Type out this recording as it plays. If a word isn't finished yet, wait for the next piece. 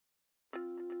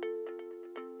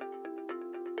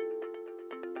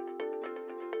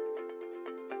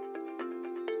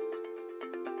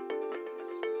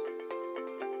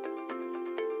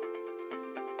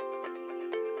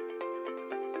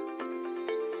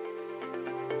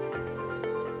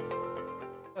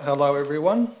Hello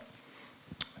everyone.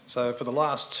 So for the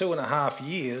last 2.5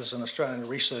 years, an Australian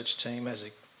research team has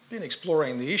been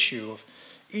exploring the issue of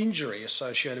injury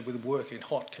associated with work in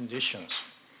hot conditions.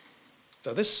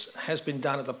 So this has been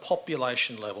done at the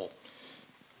population level.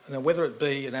 And whether it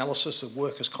be analysis of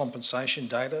workers' compensation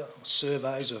data,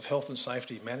 surveys of health and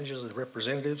safety managers and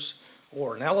representatives,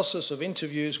 or analysis of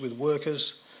interviews with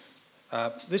workers,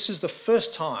 this is the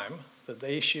first time that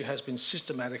the issue has been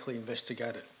systematically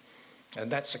investigated. And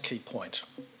that's a key point.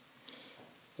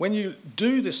 When you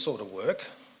do this sort of work,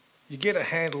 you get a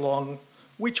handle on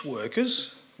which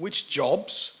workers, which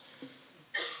jobs,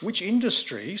 which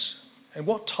industries, and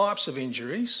what types of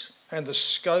injuries, and the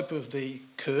scope of the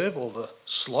curve, or the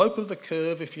slope of the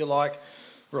curve, if you like,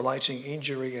 relating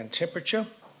injury and temperature,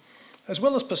 as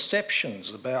well as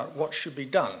perceptions about what should be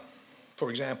done. For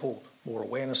example, more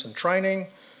awareness and training,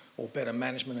 or better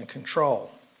management and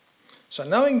control. So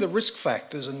knowing the risk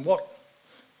factors and what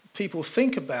people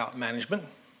think about management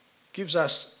gives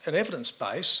us an evidence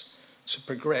base to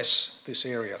progress this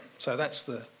area. So that's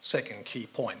the second key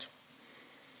point.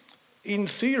 In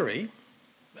theory,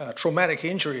 traumatic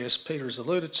injury, as Peter has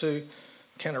alluded to,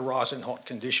 can arise in hot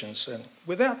conditions and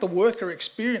without the worker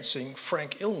experiencing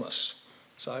frank illness.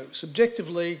 So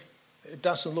subjectively, it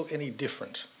doesn't look any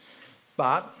different,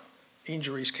 but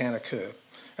injuries can occur.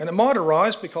 And it might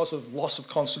arise because of loss of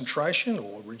concentration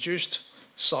or reduced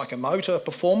psychomotor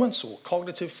performance or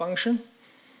cognitive function,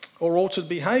 or altered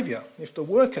behaviour. If the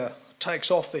worker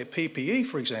takes off their PPE,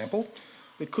 for example,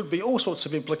 there could be all sorts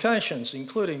of implications,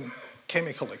 including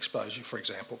chemical exposure, for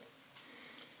example.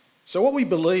 So what we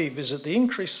believe is that the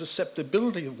increased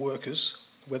susceptibility of workers,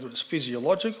 whether it's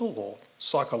physiological or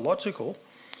psychological,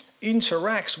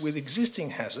 interacts with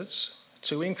existing hazards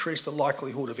to increase the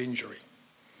likelihood of injury.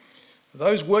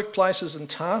 Those workplaces and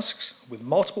tasks with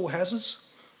multiple hazards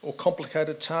or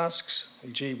complicated tasks,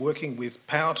 e.g. working with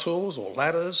power tools or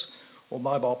ladders or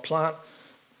mobile plant,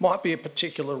 might be a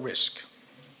particular risk.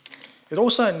 It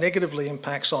also negatively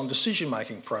impacts on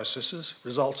decision-making processes,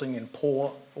 resulting in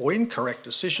poor or incorrect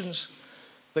decisions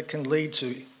that can lead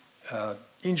to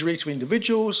injury to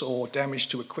individuals or damage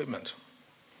to equipment.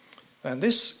 And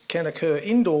this can occur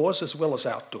indoors as well as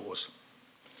outdoors.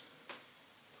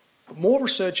 More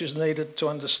research is needed to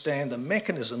understand the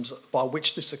mechanisms by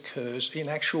which this occurs in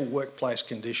actual workplace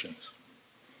conditions.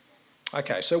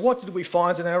 Okay, so what did we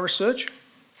find in our research?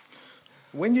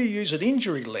 When you use an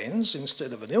injury lens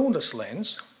instead of an illness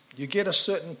lens, you get a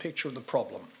certain picture of the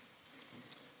problem.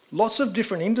 Lots of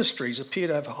different industries appear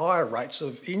to have higher rates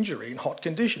of injury in hot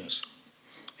conditions,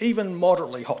 even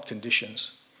moderately hot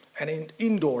conditions, and in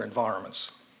indoor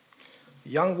environments.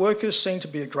 Young workers seem to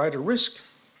be at greater risk,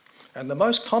 and the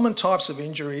most common types of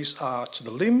injuries are to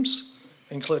the limbs,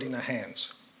 including the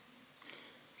hands.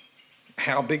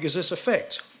 How big is this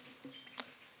effect?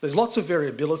 There's lots of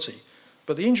variability,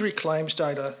 but the injury claims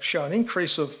data show an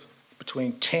increase of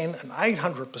between 10 and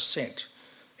 800%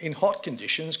 in hot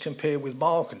conditions compared with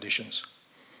mild conditions.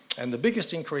 And the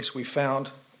biggest increase we found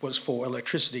was for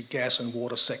electricity, gas and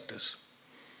water sectors.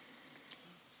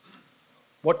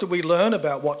 What did we learn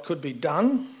about what could be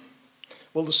done?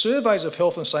 Well, the surveys of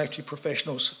health and safety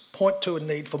professionals point to a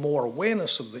need for more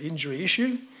awareness of the injury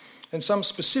issue and some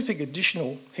specific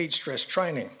additional heat stress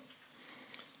training.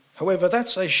 However,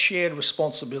 that's a shared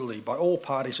responsibility by all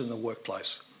parties in the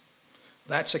workplace.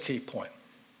 That's a key point.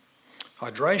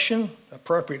 Hydration,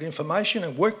 appropriate information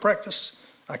and work practice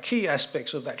are key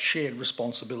aspects of that shared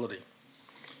responsibility.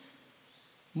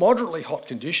 Moderately hot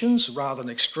conditions, rather than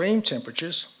extreme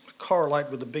temperatures, correlate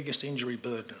with the biggest injury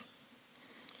burden.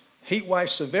 Heat wave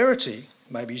severity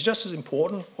may be just as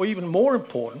important or even more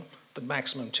important than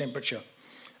maximum temperature,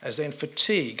 as then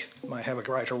fatigue may have a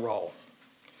greater role.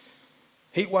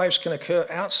 Heat waves can occur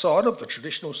outside of the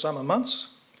traditional summer months,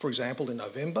 for example in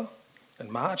November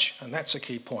and March, and that's a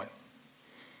key point.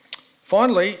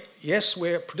 Finally, yes,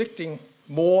 we're predicting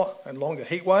more and longer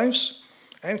heat waves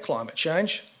and climate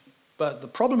change, but the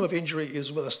problem of injury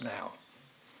is with us now.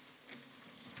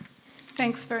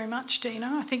 Thanks very much, Dino.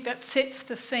 I think that sets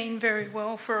the scene very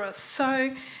well for us.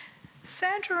 So,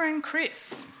 Sandra and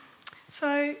Chris,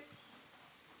 so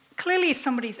clearly if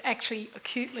somebody's actually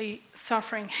acutely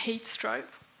suffering heat stroke,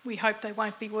 we hope they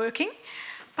won't be working,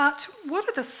 but what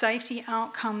are the safety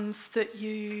outcomes that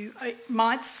you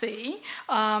might see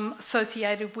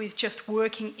associated with just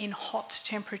working in hot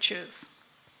temperatures?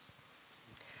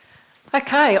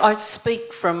 Okay, I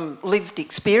speak from lived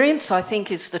experience, I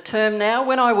think is the term now.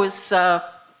 When I was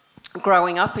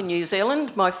growing up in New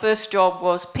Zealand, my first job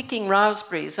was picking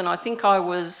raspberries, and I think I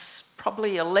was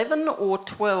probably 11 or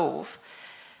 12.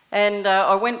 And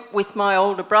I went with my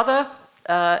older brother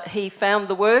he found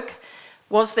the work.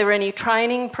 Was there any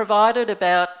training provided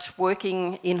about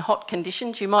working in hot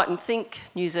conditions? You mightn't think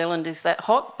New Zealand is that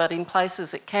hot, but in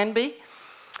places it can be.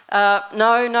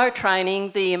 No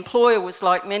training. The employer was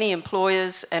like many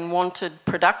employers and wanted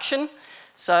production.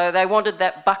 So they wanted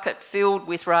that bucket filled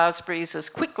with raspberries as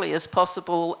quickly as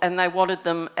possible, and they wanted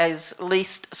them as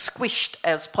least squished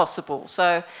as possible.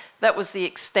 So that was the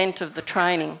extent of the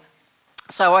training.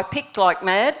 So I picked like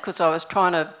mad because I was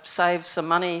trying to save some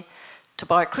money to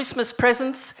buy Christmas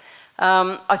presents.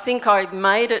 I think I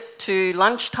made it to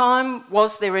lunchtime.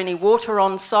 Was there any water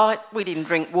on site? We didn't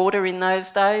drink water in those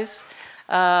days.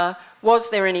 Was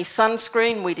there any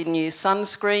sunscreen? We didn't use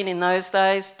sunscreen in those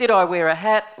days. Did I wear a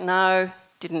hat? No,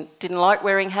 didn't like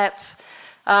wearing hats.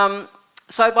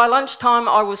 So by lunchtime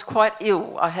I was quite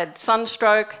ill. I had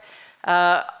sunstroke.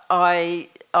 I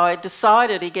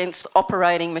decided against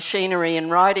operating machinery and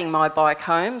riding my bike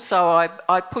home, so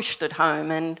I pushed it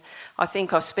home, and I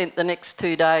think I spent the next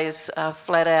 2 days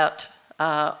flat out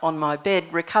on my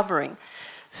bed recovering.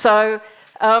 So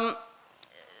I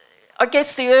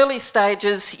guess the early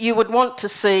stages, you would want to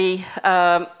see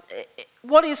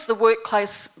what is the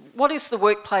workplace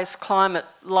climate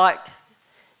like?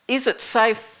 Is it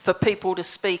safe for people to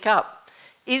speak up?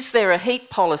 Is there a heat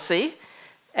policy,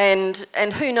 and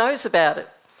who knows about it?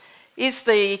 Is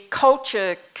the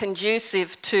culture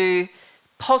conducive to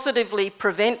positively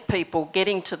prevent people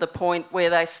getting to the point where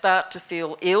they start to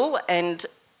feel ill and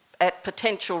at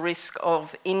potential risk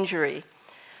of injury?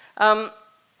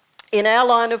 In our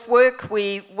line of work,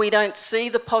 we don't see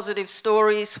the positive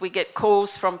stories. We get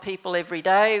calls from people every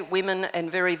day, women and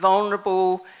very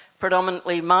vulnerable,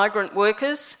 predominantly migrant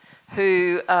workers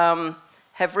who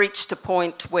have reached a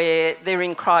point where they're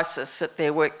in crisis at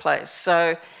their workplace.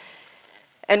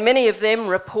 And many of them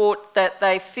report that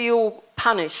they feel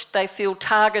punished, they feel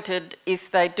targeted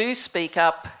if they do speak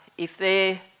up, if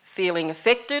they're feeling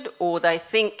affected or they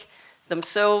think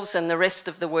themselves and the rest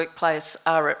of the workplace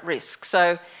are at risk.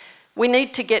 So we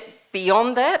need to get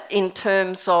beyond that in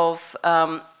terms of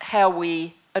how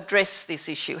we address this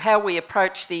issue, how we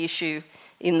approach the issue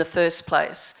in the first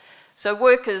place. So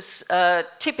workers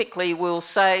typically will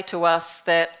say to us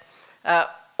that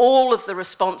all of the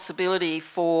responsibility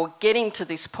for getting to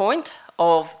this point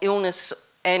of illness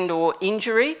and or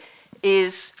injury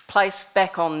is placed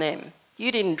back on them.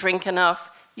 You didn't drink enough,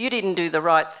 you didn't do the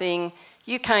right thing,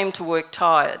 you came to work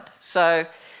tired. So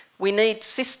we need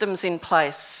systems in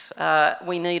place,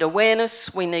 we need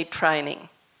awareness, we need training.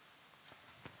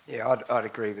 Yeah, I'd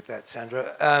agree with that,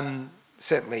 Sandra.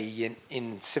 Certainly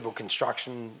in civil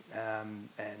construction and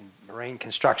marine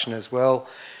construction as well,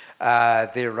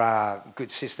 there are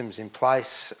good systems in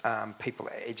place. People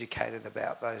are educated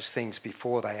about those things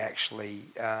before they actually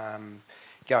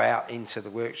go out into the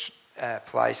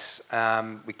workplace.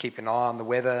 We keep an eye on the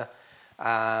weather,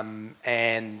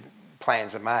 and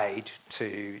plans are made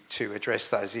to address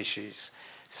those issues.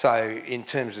 So in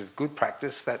terms of good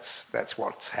practice, that's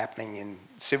what's happening in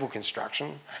civil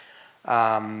construction.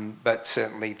 But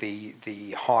certainly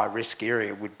the high risk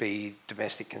area would be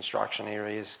domestic construction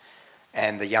areas,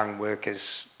 and the young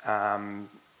workers, as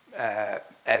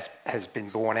has been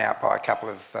borne out by a couple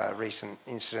of recent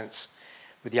incidents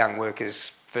with young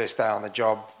workers, first day on the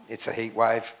job, it's a heat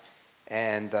wave,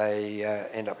 and they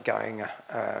end up going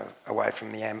away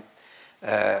from the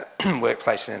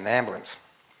workplace in an ambulance.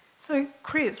 So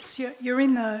Chris, you're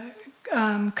in the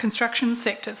construction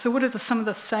sector, so what are some of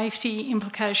the safety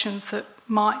implications that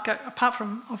might go, apart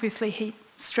from obviously heat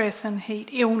stress and heat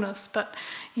illness, but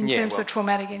in terms of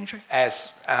traumatic injury?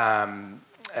 As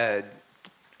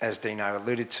Dino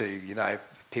alluded to,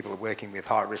 people are working with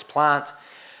high-risk plant,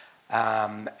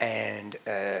 and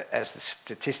as the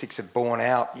statistics have borne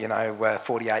out,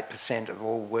 48% of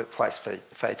all workplace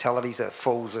fatalities are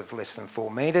falls of less than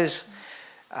 4 metres.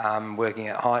 Working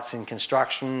at heights in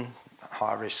construction,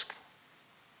 high risk.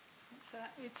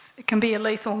 It can be a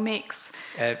lethal mix.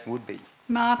 It would be.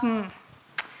 Martin,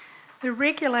 the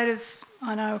regulators,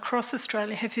 I know, across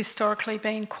Australia have historically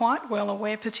been quite well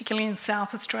aware, particularly in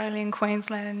South Australia and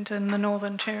Queensland and the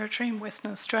Northern Territory and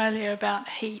Western Australia, about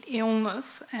heat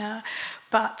illness.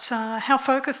 But how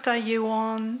focused are you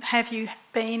on, have you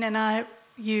been and are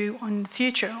you in the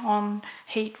future on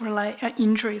heat-related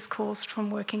injuries caused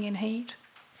from working in heat?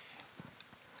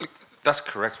 That's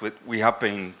correct. We have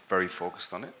been very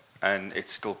focused on it, and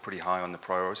it's still pretty high on the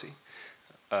priority.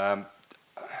 The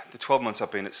 12 months I've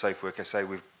been at Safe Work SA,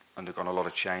 we've undergone a lot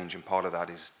of change, and part of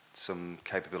that is some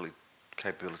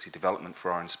capability development for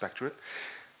our inspectorate.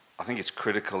 I think it's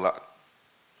critical that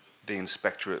the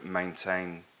inspectorate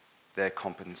maintain their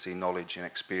competency, knowledge and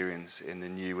experience in the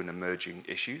new and emerging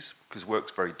issues, because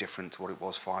work's very different to what it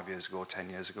was 5 years ago or 10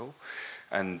 years ago,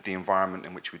 and the environment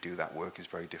in which we do that work is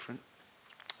very different.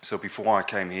 So before I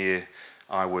came here,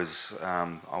 I was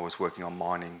working on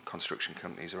mining construction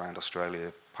companies around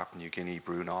Australia, Papua New Guinea,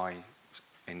 Brunei,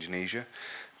 Indonesia.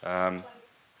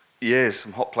 Yeah,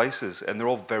 some hot places, and they're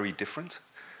all very different.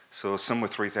 So some were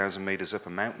 3,000 metres up a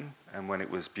mountain, and when it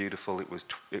was beautiful, it was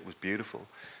beautiful.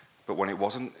 But when it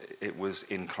wasn't, it was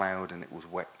in cloud and it was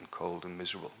wet and cold and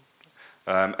miserable.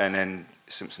 And then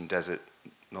Simpson Desert,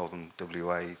 northern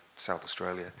WA, South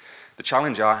Australia. The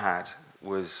challenge I had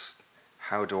was,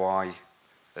 how do I,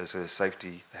 as a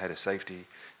head of safety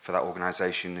for that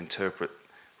organisation, interpret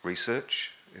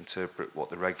research, interpret what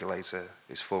the regulator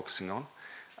is focusing on,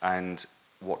 and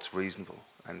what's reasonable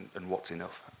and what's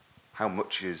enough? How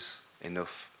much is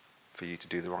enough for you to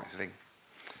do the right thing?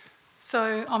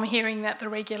 So I'm hearing that the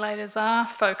regulators are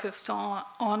focused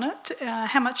on it.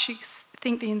 How much do you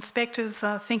think the inspectors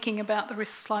are thinking about the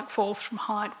risks like falls from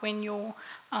height when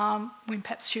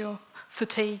perhaps you're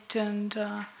fatigued and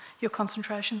your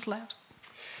concentration's lapsed?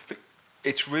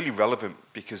 It's really relevant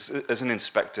because as an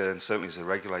inspector and certainly as a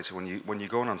regulator, when you're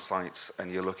going on sites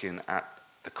and you're looking at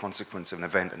the consequence of an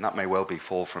event, and that may well be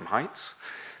fall from heights,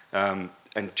 and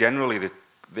generally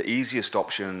the easiest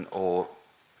option or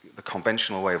the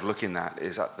conventional way of looking at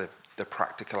is at the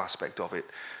practical aspect of it.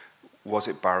 Was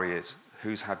it barriered?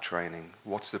 Who's had training?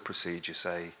 What's the procedure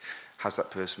say? Has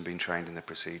that person been trained in the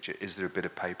procedure? Is there a bit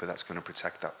of paper that's going to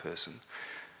protect that person?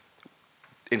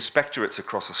 Inspectorates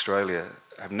across Australia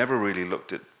have never really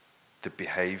looked at the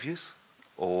behaviours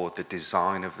or the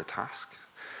design of the task.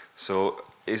 So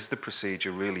is the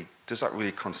procedure does that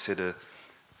really consider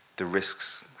the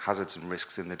risks, hazards and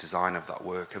risks in the design of that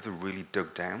work? Have they really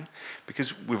dug down?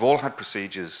 Because we've all had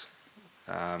procedures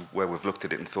where we've looked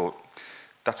at it and thought,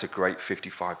 that's a great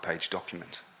 55-page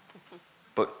document.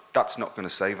 But that's not going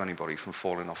to save anybody from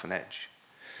falling off an edge.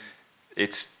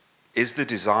 Is the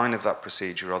design of that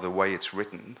procedure or the way it's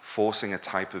written forcing a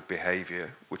type of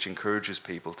behaviour which encourages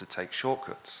people to take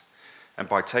shortcuts? And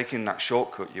by taking that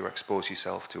shortcut, you expose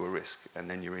yourself to a risk and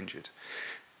then you're injured.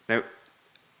 Now,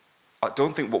 I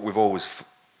don't think what we've always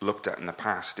looked at in the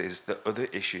past is the other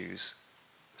issues,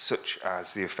 such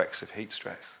as the effects of heat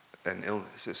stress and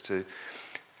illness, as to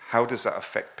how does that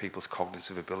affect people's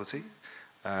cognitive ability?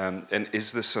 And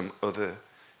is there some other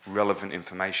relevant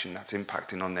information that's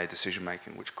impacting on their decision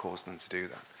making which caused them to do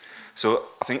that? So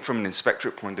I think from an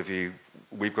inspectorate point of view,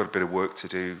 we've got a bit of work to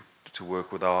do to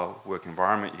work with our work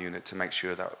environment unit to make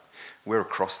sure that we're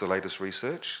across the latest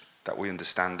research, that we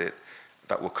understand it,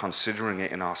 that we're considering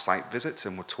it in our site visits,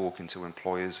 and we're talking to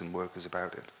employers and workers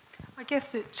about it. I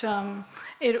guess it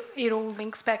all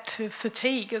links back to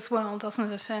fatigue as well,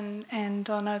 doesn't it? And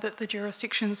I know that the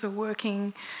jurisdictions are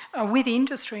working with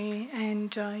industry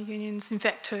and unions, in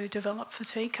fact, to develop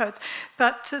fatigue codes.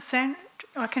 But Sandra,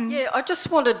 I just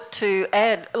wanted to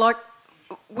add,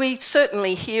 we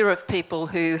certainly hear of people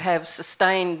who have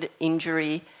sustained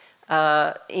injury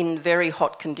in very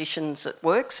hot conditions at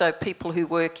work, so people who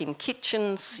work in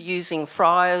kitchens using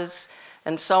fryers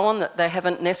and so on, that they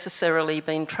haven't necessarily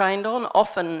been trained on,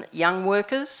 often young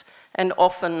workers, and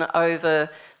often over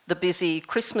the busy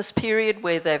Christmas period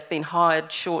where they've been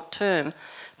hired short term.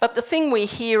 But the thing we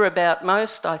hear about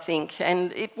most, I think,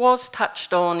 and it was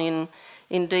touched on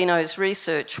in Dino's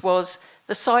research, was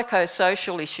the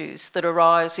psychosocial issues that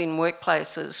arise in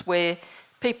workplaces where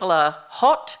people are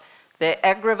hot, they're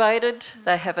aggravated,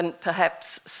 they haven't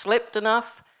perhaps slept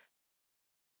enough.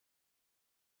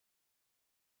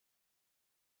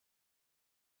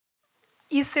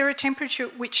 Is there a temperature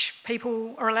at which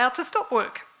people are allowed to stop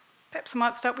work? Perhaps I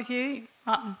might start with you,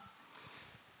 Martin.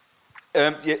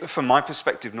 Yeah, from my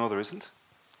perspective, no, there isn't.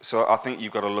 So I think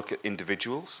you've got to look at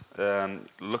individuals,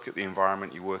 look at the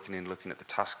environment you're working in, looking at the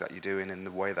task that you're doing and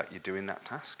the way that you're doing that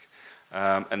task,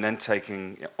 and then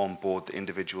taking on board the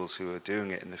individuals who are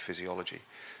doing it in the physiology.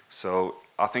 So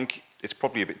I think it's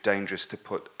probably a bit dangerous to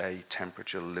put a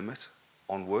temperature limit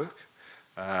on work,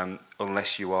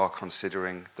 unless you are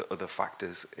considering the other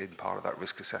factors in part of that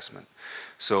risk assessment.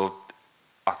 So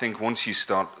I think once you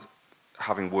start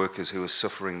having workers who are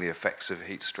suffering the effects of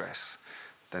heat stress,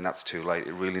 then that's too late.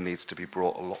 It really needs to be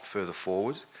brought a lot further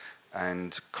forward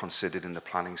and considered in the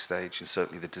planning stage and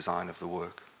certainly the design of the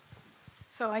work.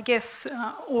 So I guess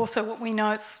also what we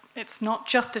know, it's not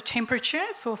just a temperature,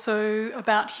 it's also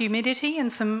about humidity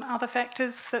and some other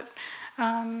factors that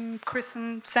Chris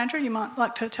and Sandra, you might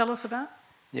like to tell us about.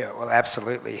 Yeah, well,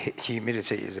 absolutely.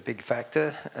 Humidity is a big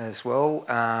factor as well,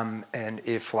 and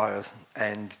airflow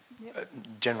and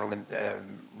general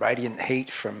radiant heat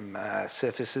from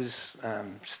surfaces,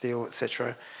 steel,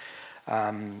 etc.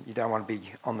 You don't want to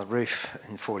be on the roof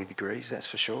in 40 degrees, that's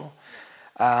for sure.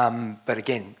 But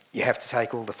again, you have to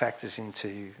take all the factors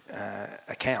into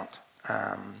account.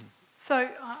 So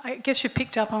I guess you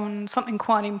picked up on something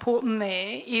quite important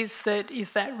there, is that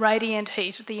radiant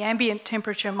heat. The ambient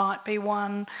temperature might be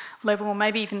one level, or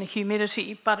maybe even the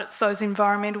humidity, but it's those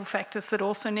environmental factors that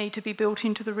also need to be built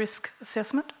into the risk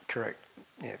assessment? Correct.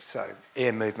 Yeah, so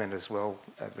air movement as well,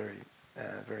 a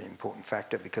very important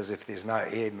factor, because if there's no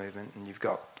air movement and you've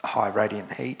got high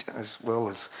radiant heat as well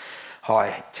as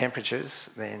high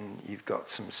temperatures, then you've got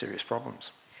some serious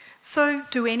problems. So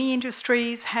do any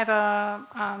industries have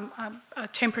a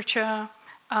temperature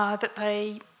that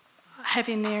they have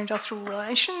in their industrial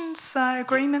relations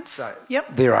agreements? So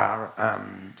yep. There are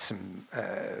some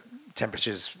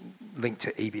temperatures linked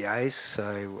to EBAs, so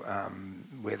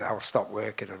where they'll stop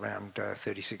work at around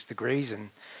 36 degrees and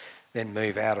then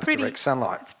move out of direct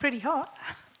sunlight. It's pretty hot.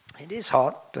 It is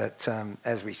hot, but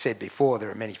as we said before, there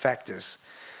are many factors.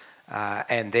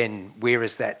 And then where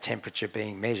is that temperature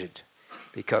being measured?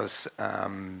 Because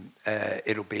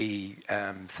it'll be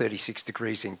 36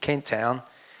 degrees in Kent Town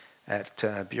at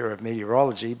Bureau of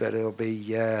Meteorology, but it'll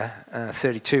be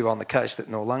 32 on the coast at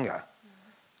Noarlunga.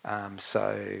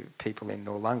 So people in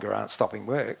Noarlunga aren't stopping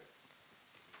work.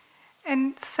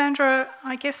 And Sandra,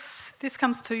 I guess this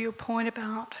comes to your point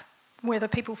about whether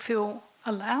people feel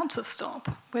allowed to stop,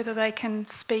 whether they can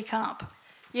speak up.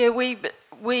 Yeah,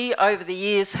 we over the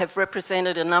years have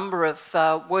represented a number of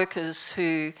workers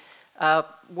who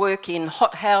work in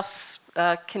hothouse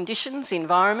conditions,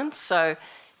 environments. So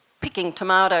picking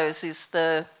tomatoes is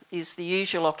the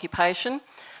usual occupation.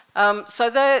 So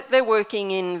they're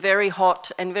working in very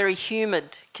hot and very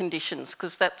humid conditions,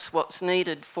 because that's what's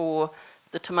needed for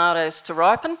the tomatoes to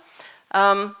ripen.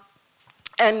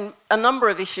 And a number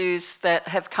of issues that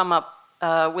have come up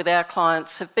with our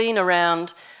clients have been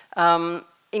around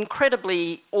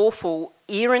incredibly awful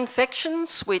ear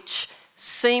infections, which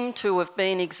seem to have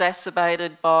been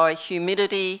exacerbated by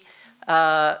humidity,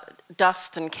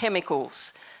 dust and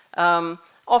chemicals.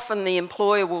 Often the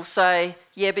employer will say,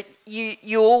 yeah, but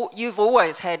you've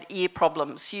always had ear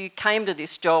problems. You came to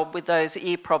this job with those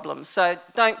ear problems, so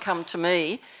don't come to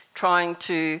me trying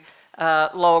to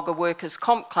log a workers'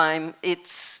 comp claim.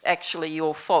 It's actually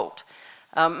your fault.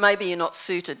 Maybe you're not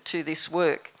suited to this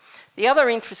work. The other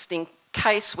interesting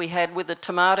case we had with a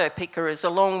tomato picker is a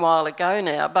long while ago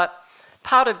now, but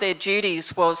part of their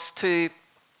duties was to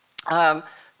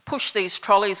push these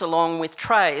trolleys along with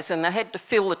trays, and they had to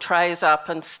fill the trays up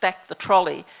and stack the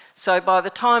trolley. So by the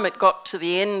time it got to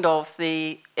the end of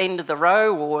the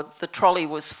row, or the trolley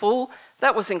was full,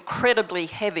 that was incredibly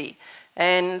heavy.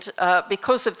 And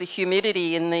because of the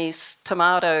humidity in these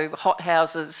tomato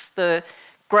hothouses, the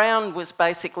ground was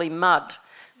basically mud.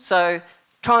 So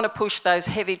trying to push those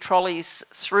heavy trolleys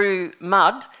through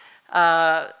mud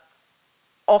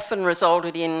often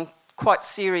resulted in quite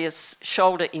serious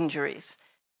shoulder injuries.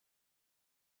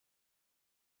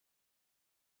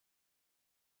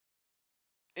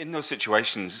 In those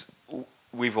situations,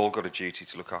 we've all got a duty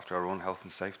to look after our own health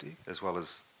and safety as well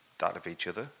as that of each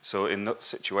other. So in that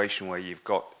situation where you've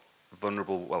got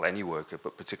vulnerable, well, any worker,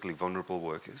 but particularly vulnerable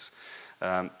workers,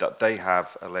 that they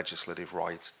have a legislative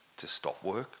right to stop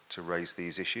work, to raise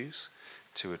these issues,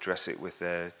 to address it with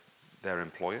their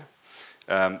employer.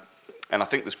 And I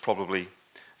think there's probably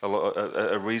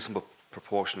a reasonable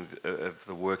proportion of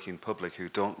the working public who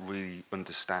don't really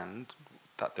understand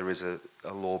that there is a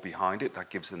law behind it that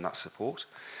gives them that support.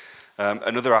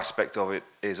 Another aspect of it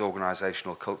is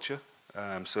organisational culture.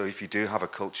 So if you do have a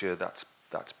culture that's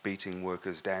beating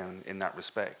workers down in that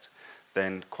respect,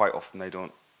 then quite often they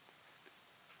don't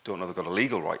know they've got a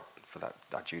legal right for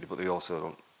that duty, but they also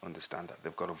don't understand that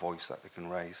they've got a voice that they can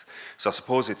raise. So I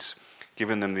suppose it's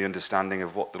giving them the understanding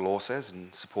of what the law says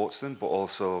and supports them, but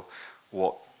also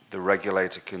what the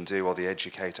regulator can do, or the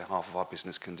educator half of our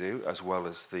business can do, as well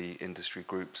as the industry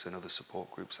groups and other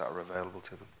support groups that are available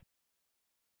to them.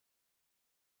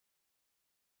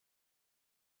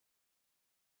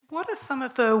 What are some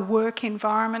of the work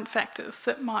environment factors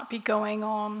that might be going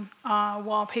on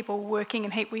while people are working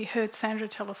in heat? We heard Sandra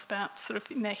tell us about sort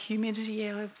of in that humidity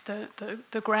area,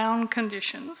 the ground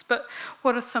conditions, but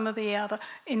what are some of the other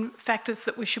factors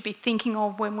that we should be thinking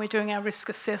of when we're doing our risk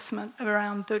assessment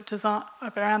around the design,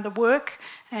 around the work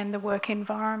and the work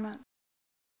environment?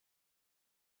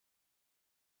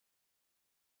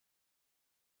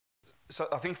 So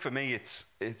I think for me, it's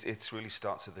really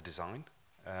starts at the design.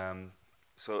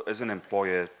 So as an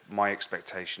employer, my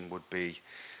expectation would be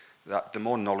that the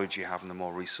more knowledge you have and the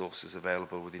more resources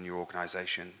available within your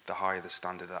organisation, the higher the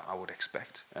standard that I would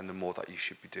expect and the more that you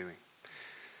should be doing.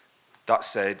 That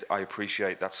said, I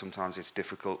appreciate that sometimes it's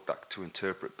difficult to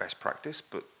interpret best practice,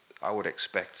 but I would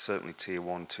expect certainly tier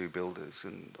 1, 2 builders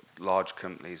and large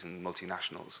companies and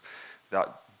multinationals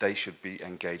that they should be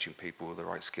engaging people with the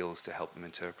right skills to help them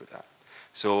interpret that.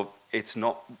 So it's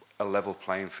not a level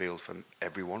playing field for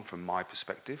everyone from my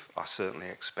perspective. I certainly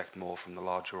expect more from the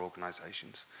larger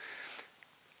organisations.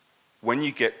 When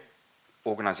you get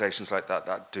organisations like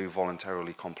that do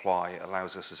voluntarily comply, it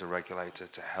allows us as a regulator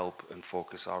to help and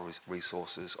focus our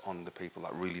resources on the people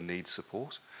that really need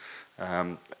support,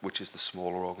 which is the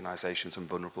smaller organisations and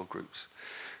vulnerable groups.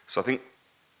 So I think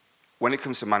when it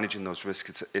comes to managing those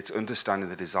risks, it's understanding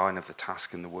the design of the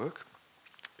task and the work.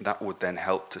 That would then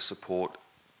help to support,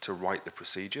 to write the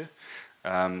procedure.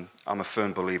 I'm a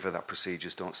firm believer that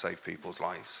procedures don't save people's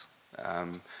lives.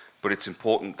 But it's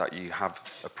important that you have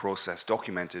a process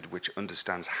documented which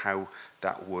understands how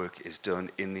that work is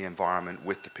done in the environment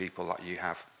with the people that you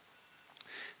have.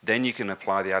 Then you can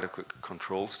apply the adequate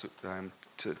controls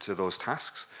to those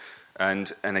tasks.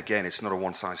 And again, it's not a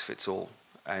one-size-fits-all.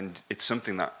 And it's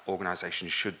something that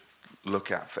organisations should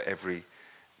look at for every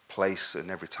place and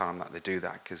every time that they do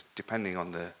that, because depending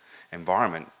on the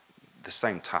environment, the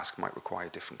same task might require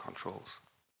different controls.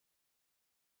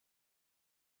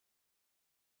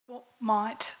 What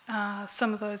might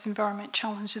some of those environment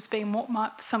challenges be, and what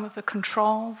might some of the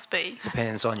controls be?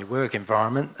 Depends on your work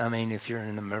environment. I mean, if you're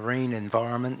in a marine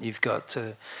environment, you've got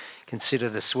to consider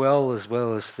the swell as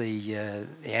well as the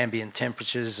ambient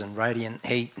temperatures and radiant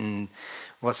heat, and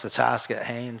what's the task at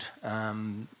hand,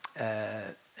 and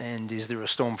is there a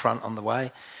storm front on the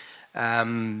way?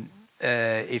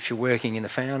 If you're working in the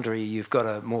foundry, you've got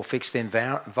a more fixed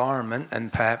environment,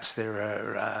 and perhaps there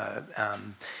are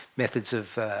methods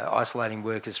of isolating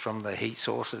workers from the heat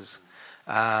sources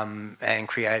and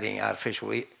creating artificial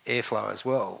airflow as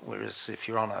well. Whereas if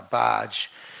you're on a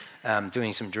barge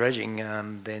doing some dredging,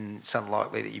 then it's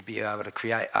unlikely that you'd be able to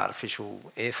create artificial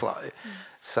airflow.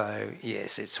 So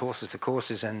yes, it's horses for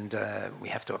courses, and we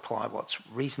have to apply what's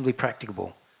reasonably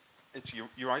practicable.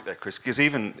 You're right there, Chris, because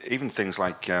even things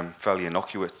like fairly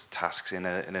innocuous tasks in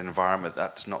an environment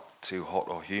that's not too hot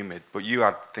or humid, but you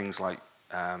add things like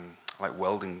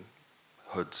welding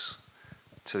hoods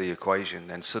to the equation,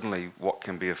 then suddenly what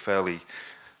can be a fairly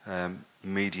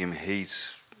medium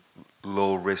heat,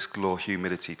 low risk, low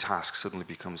humidity task suddenly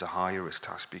becomes a higher risk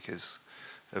task because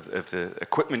of the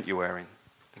equipment you're wearing.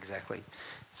 Exactly.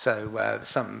 So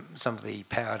some of the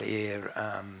powered air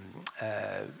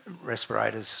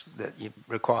respirators that you're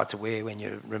required to wear when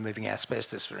you're removing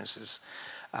asbestos, for instance,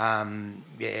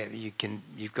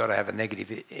 you've got to have a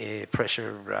negative air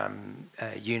pressure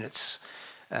units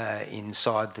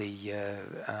inside the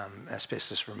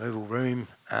asbestos removal room,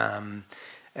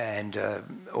 and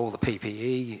all the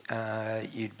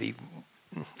PPE. You'd be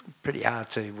pretty hard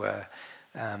to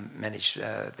manage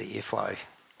the airflow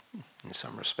in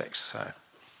some respects.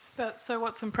 So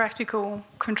what's some practical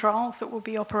controls that will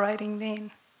be operating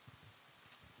then?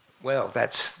 Well,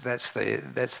 that's the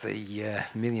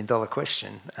 $1 million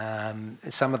question.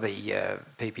 Some of the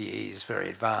PPE is very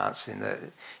advanced in that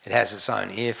it has its own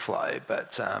airflow,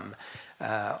 but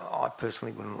I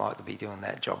personally wouldn't like to be doing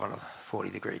that job on a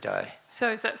 40-degree day.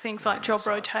 So is that things like job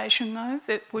rotation, though,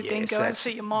 that would then go, so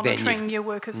you're monitoring your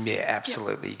workers? Yeah,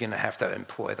 absolutely. Yep. You're going to have to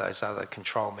employ those other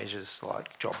control measures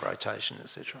like job rotation,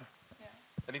 etc. Yeah.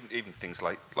 And even things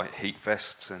like heat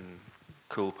vests and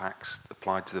cool packs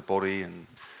applied to the body, and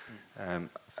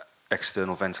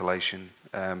external ventilation.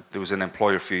 There was an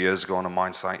employer a few years ago on a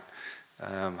mine site,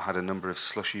 had a number of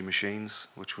slushy machines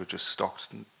which were just stocked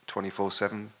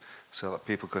 24/7 so that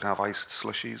people could have iced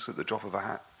slushies at the drop of a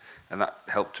hat, and that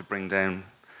helped to bring down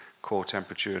core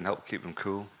temperature and help keep them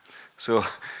cool. So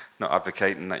not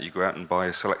advocating that you go out and buy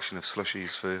a selection of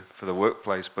slushies for the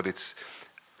workplace, but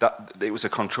it was a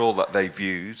control that they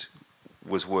viewed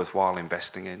was worthwhile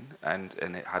investing in, and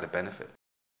it had a benefit.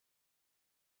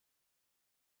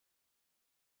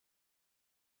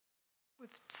 We've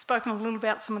spoken a little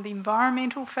about some of the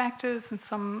environmental factors and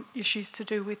some issues to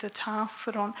do with the tasks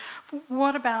that are on. But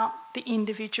what about the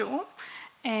individual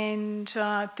and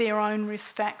their own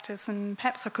risk factors? And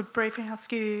perhaps I could briefly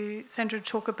ask you, Sandra, to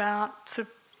talk about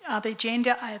are there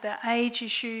gender, are there age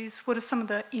issues? What are some of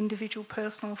the individual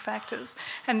personal factors?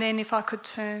 And then if I could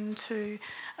turn to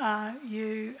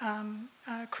you,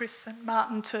 Chris and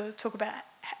Martin, to talk about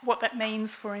what that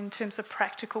means in terms of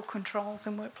practical controls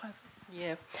in workplaces.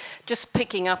 Yeah, just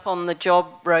picking up on the job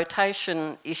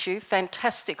rotation issue,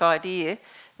 fantastic idea.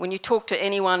 When you talk to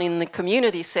anyone in the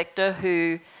community sector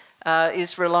who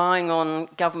is relying on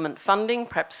government funding.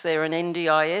 Perhaps they're an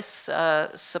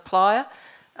NDIS supplier.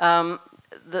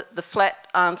 The flat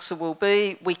answer will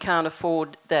be we can't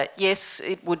afford that. Yes,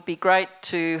 it would be great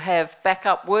to have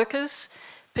backup workers,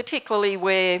 particularly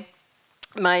where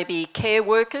maybe care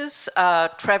workers are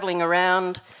travelling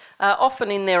around,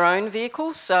 often in their own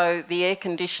vehicles, so the air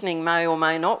conditioning may or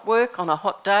may not work on a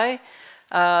hot day.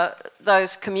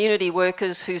 Those community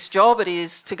workers whose job it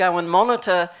is to go and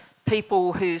monitor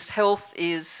people whose health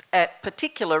is at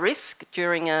particular risk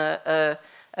during a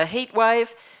heat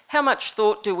wave. How much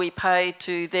thought do we pay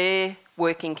to their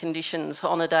working conditions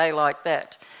on a day like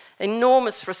that?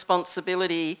 Enormous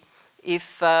responsibility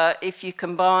if you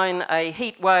combine a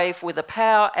heat wave with a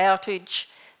power outage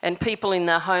and people in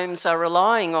their homes are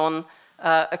relying on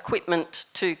equipment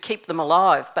to keep them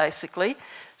alive, basically.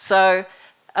 So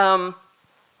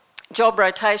job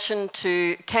rotation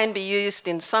can be used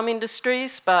in some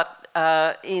industries, but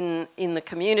in the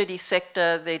community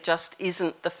sector, there just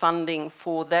isn't the funding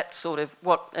for that sort of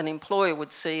what an employer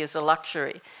would see as a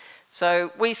luxury.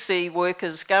 So we see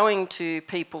workers going to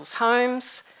people's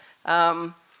homes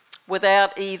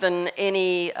without even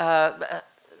any,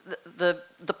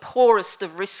 the poorest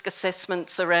of risk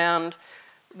assessments around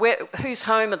whose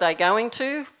home are they going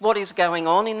to, what is going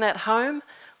on in that home,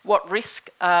 what risk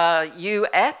are you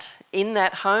at in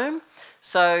that home.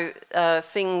 So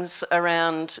things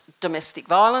around domestic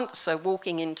violence, so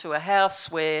walking into a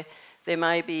house where there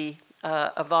may be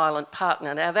a violent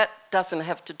partner. Now that doesn't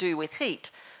have to do with heat,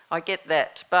 I get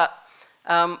that, but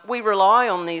we rely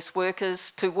on these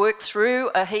workers to work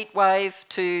through a heat wave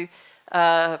to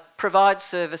provide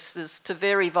services to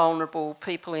very vulnerable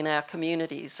people in our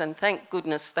communities, and thank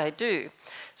goodness they do.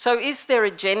 So is there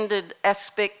a gendered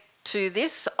aspect to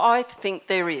this? I think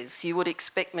there is. You would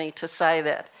expect me to say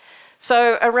that.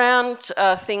 So around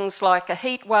things like a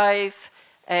heat wave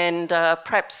and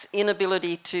perhaps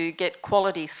inability to get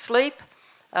quality sleep,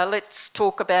 let's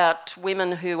talk about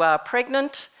women who are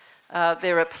pregnant.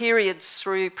 There are periods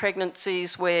through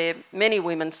pregnancies where many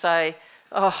women say,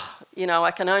 oh, you know,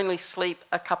 I can only sleep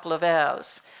a couple of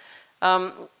hours.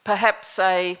 Perhaps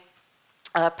a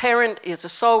parent is a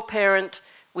sole parent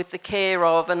with the care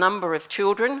of a number of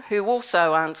children who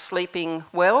also aren't sleeping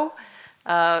well.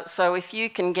 So if you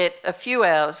can get a few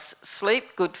hours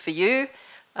sleep, good for you.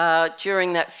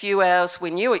 During that few hours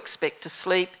when you expect to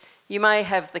sleep, you may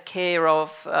have the care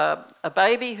of a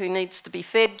baby who needs to be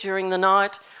fed during the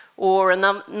night, or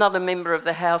another member of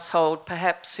the household,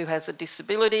 perhaps who has a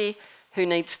disability, who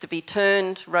needs to be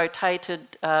turned,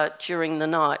 rotated during the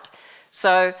night.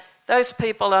 So those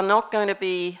people are not going to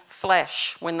be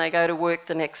flash when they go to work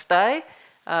the next day.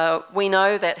 We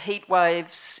know that heat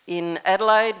waves in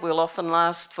Adelaide will often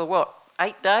last for,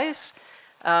 8 days?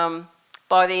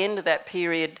 By the end of that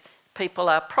period, people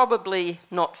are probably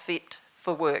not fit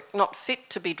for work, not fit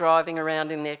to be driving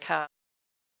around in their car.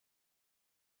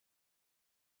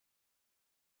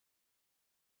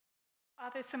 Are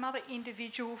there some other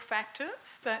individual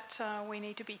factors that we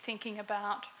need to be thinking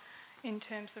about in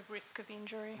terms of risk of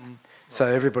injury? So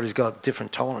everybody's got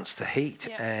different tolerance to heat,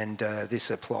 yeah. and this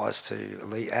applies to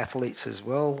elite athletes as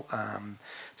well.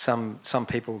 Some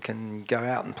people can go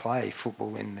out and play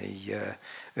football in the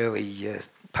early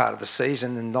part of the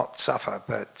season and not suffer,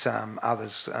 but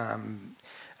others are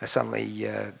suddenly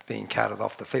being carted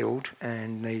off the field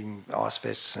and needing ice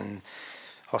vests and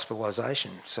hospitalisation.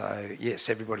 So yes,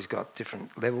 everybody's got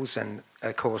different levels, and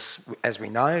of course, as we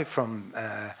know from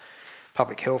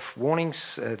public health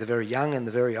warnings, the very young and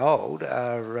the very old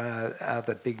are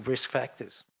the big risk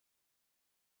factors.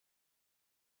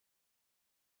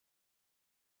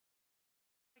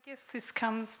 I guess this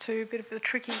comes to a bit of a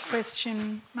tricky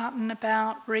question, Martin,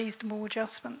 about reasonable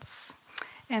adjustments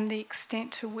and the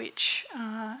extent to which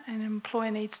an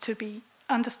employer needs to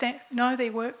know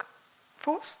their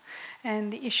workforce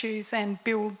and the issues and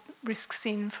build risks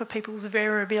in for people's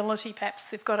variability.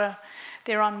 Perhaps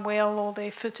they're unwell, or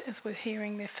as we're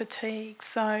hearing, they're fatigued.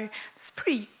 So it's a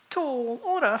pretty tall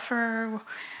order for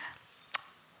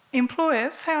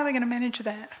employers. How are they going to manage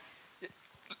that?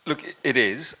 Look, it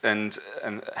is, and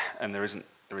there isn't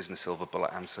a silver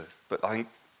bullet answer. But I think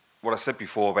what I said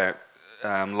before about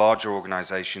larger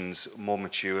organisations, more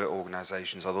mature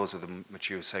organisations, or those with a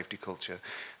mature safety culture,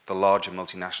 the larger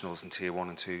multinationals and tier 1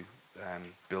 and 2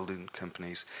 building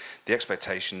companies, the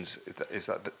expectations is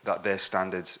that their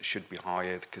standards should be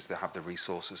higher because they have the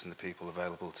resources and the people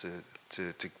available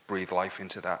to breathe life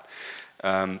into that.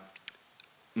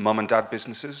 Mum and dad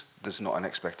businesses, there's not an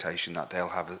expectation that they'll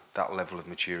have that level of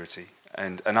maturity,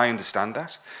 and I understand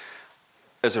that.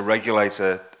 As a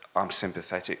regulator, I'm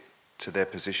sympathetic to their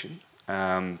position.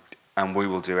 and we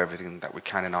will do everything that we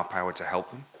can in our power to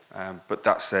help them. But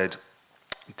that said,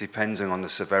 depending on the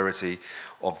severity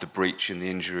of the breach and the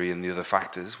injury and the other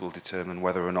factors will determine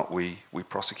whether or not we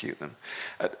prosecute them.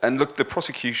 And look, the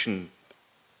prosecution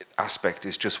aspect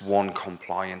is just one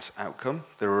compliance outcome.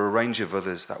 There are a range of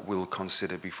others that we'll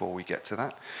consider before we get to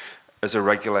that. As a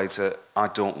regulator, I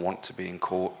don't want to be in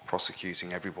court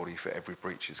prosecuting everybody for every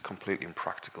breach. It's completely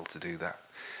impractical to do that.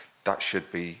 That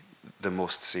should be the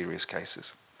most serious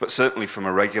cases. But certainly from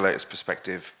a regulator's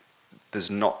perspective,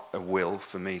 there's not a will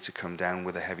for me to come down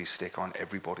with a heavy stick on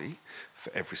everybody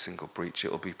for every single breach.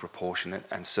 It'll be proportionate,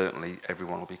 and certainly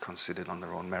everyone will be considered on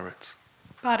their own merits.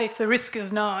 But if the risk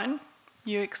is known,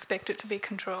 you expect it to be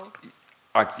controlled?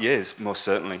 Yes, most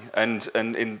certainly. And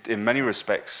in many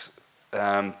respects,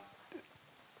 the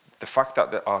fact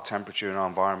that our temperature and our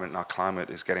environment and our climate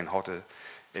is getting hotter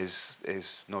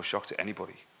is no shock to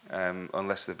anybody,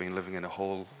 unless they've been living in a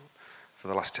hole for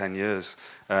the last 10 years.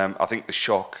 I think the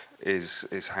shock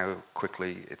is how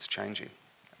quickly it's changing,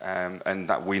 and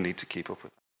that we need to keep up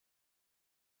with.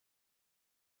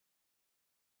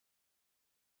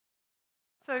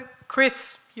 So,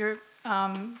 Chris, you're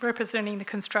representing the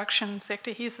construction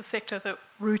sector. Here's a sector that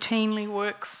routinely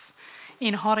works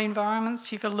in hot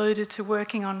environments. You've alluded to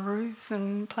working on roofs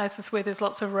and places where there's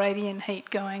lots of radiant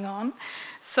heat going on.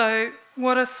 So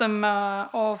what are some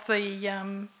of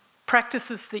the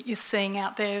practices that you're seeing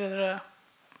out there that are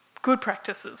good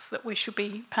practices that we should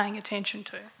be paying attention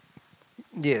to?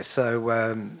 Yeah,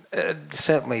 so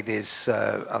certainly there's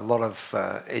a lot of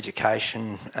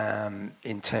education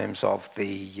in terms of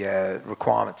the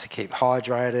requirement to keep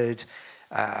hydrated,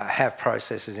 have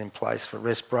processes in place for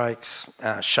rest breaks,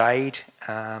 shade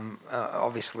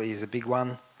obviously is a big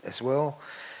one as well,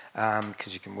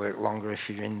 because you can work longer if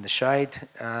you're in the shade.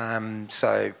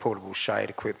 So portable shade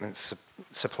equipment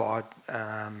supplied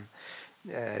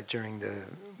during the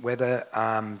weather,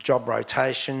 job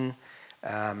rotation,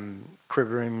 crib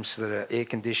rooms that are air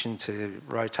conditioned to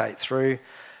rotate through.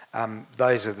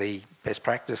 Those are the best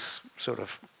practice sort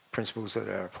of principles that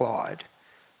are applied.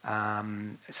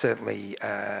 Certainly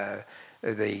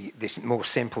this more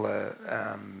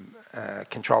simpler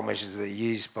control measures that are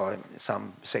used by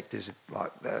some sectors,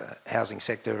 like the housing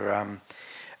sector,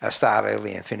 start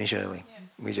early and finish early. Yeah.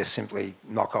 We just simply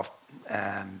knock off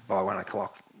by 1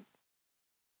 o'clock.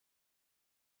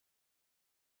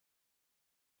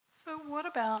 So what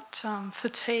about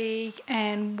fatigue,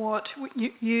 and what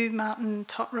you Martin,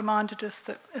 reminded us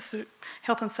that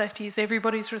health and safety is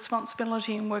everybody's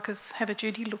responsibility, and workers have a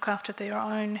duty to look after their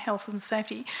own health and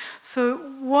safety. So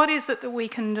what is it that we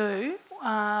can do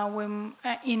when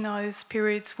in those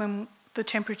periods when the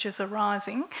temperatures are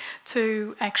rising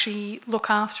to actually look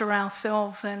after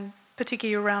ourselves, and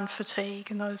particularly around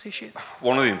fatigue and those issues?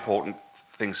 One of the important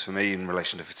things for me in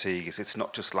relation to fatigue is it's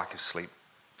not just lack of sleep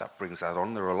that brings that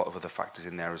on. There are a lot of other factors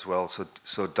in there as well.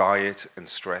 So diet and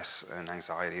stress and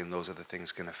anxiety and those other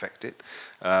things can affect it.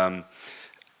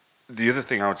 The other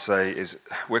thing I would say is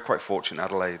we're quite fortunate,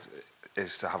 Adelaide,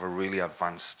 is to have a really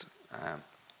advanced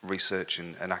research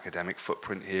and academic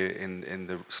footprint here in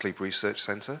the Sleep Research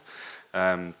Centre.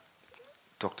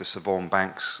 Dr. Siobhan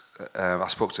Banks, I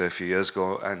spoke to her a few years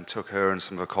ago and took her and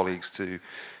some of her colleagues to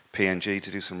PNG to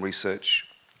do some research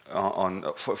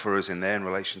for us in there in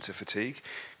relation to fatigue.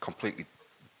 Completely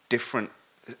different,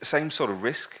 same sort of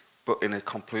risk, but in a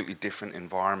completely different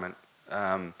environment.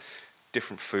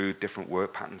 Different food, different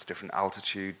work patterns, different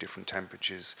altitude, different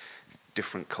temperatures,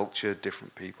 different culture,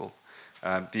 different people.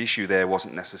 The issue there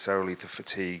wasn't necessarily the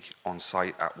fatigue on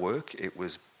site at work, it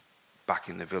was back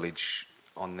in the village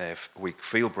on their week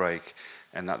field break,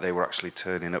 and that they were actually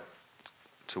turning up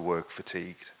to work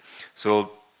fatigued.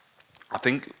 So I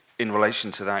think in relation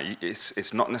to that,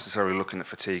 it's not necessarily looking at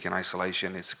fatigue in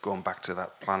isolation, it's going back to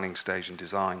that planning stage and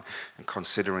design and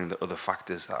considering the other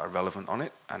factors that are relevant on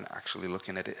it and actually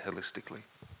looking at it holistically.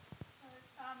 So,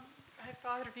 have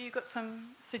either of you got some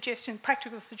suggestions,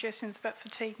 practical suggestions about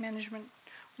fatigue management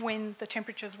when the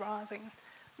temperature's rising?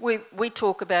 We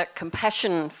talk about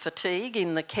compassion fatigue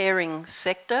in the caring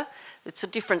sector. It's a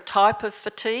different type of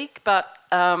fatigue, but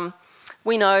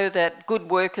we know that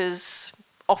good workers,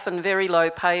 often very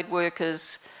low paid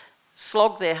workers,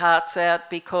 slog their hearts out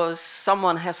because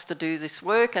someone has to do this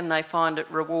work and they find it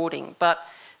rewarding. But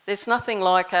there's nothing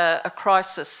like a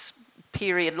crisis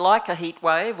period, like a heat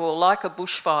wave or like a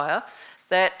bushfire,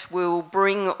 that will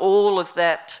bring all of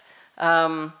that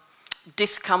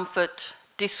discomfort,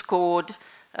 discord,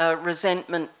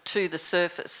 resentment to the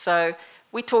surface. So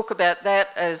we talk about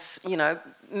that as,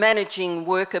 managing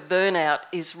worker burnout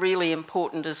is really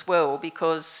important as well,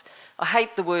 because I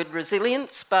hate the word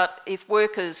resilience, but if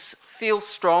workers feel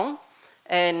strong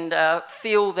and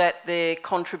feel that their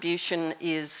contribution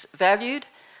is valued,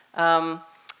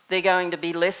 they're going to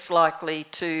be less likely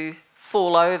to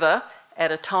fall over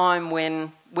at a time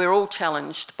when we're all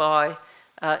challenged by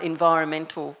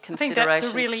environmental considerations. I think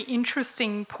that's a really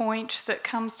interesting point that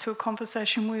comes to a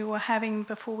conversation we were having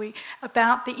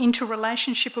about the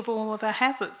interrelationship of all of our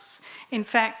hazards. In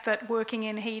fact, that working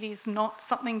in heat is not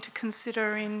something to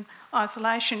consider in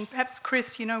isolation. Perhaps,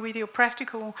 Chris, with your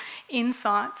practical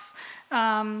insights,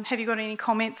 have you got any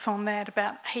comments on that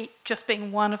about heat just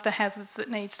being one of the hazards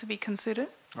that needs to be considered?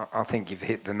 I think you've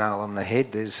hit the nail on the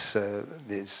head. There's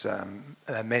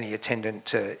many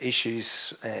attendant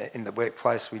issues in the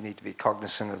workplace. We need to be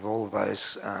cognizant of all of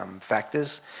those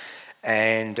factors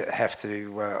and have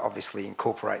to obviously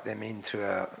incorporate them into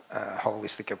a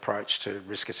holistic approach to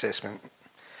risk assessment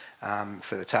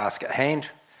for the task at hand.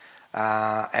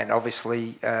 And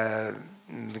obviously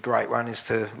the great one is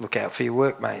to look out for your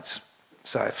workmates.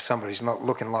 So if somebody's not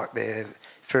looking like they're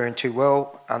faring too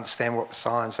well, understand what the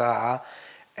signs are,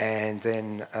 and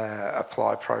then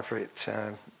apply appropriate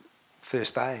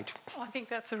first aid. I think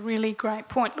that's a really great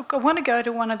point. Look, I want to go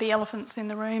to one of the elephants in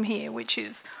the room here, which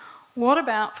is, what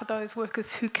about for those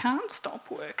workers who can't stop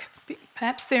work?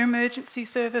 Perhaps they're emergency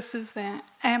services, they're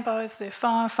AMBOs, they're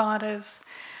firefighters.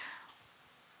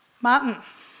 Martin,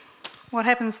 what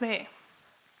happens there?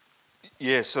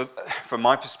 Yeah, so from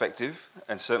my perspective,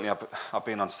 and certainly I've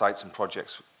been on sites and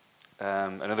projects,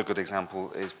 another good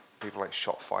example is people like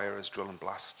shot firers, drill and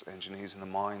blast engineers in the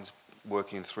mines,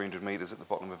 working 300 metres at the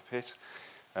bottom of a pit.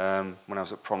 When I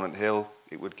was at Prominent Hill,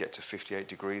 it would get to 58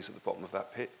 degrees at the bottom of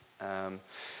that pit.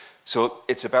 So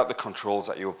it's about the controls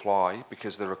that you apply,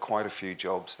 because there are quite a few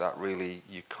jobs that really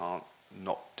you can't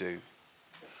not do.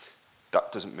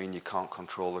 That doesn't mean you can't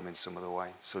control them in some other way.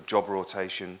 So job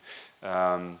rotation,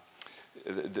 the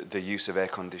use of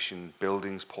air-conditioned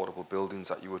buildings, portable buildings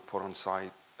that you would put on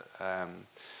site,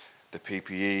 the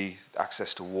PPE,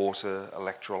 access to water,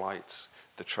 electrolytes,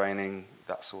 the training,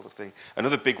 that sort of thing.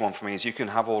 Another big one for me is you can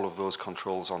have all of those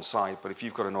controls on site, but if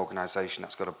you've got an organisation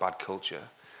that's got a bad culture,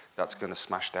 that's going to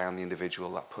smash down the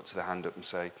individual that puts their hand up and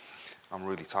say, I'm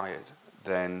really tired,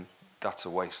 then that's a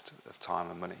waste of time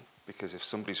and money. Because if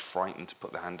somebody's frightened to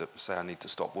put their hand up and say, I need to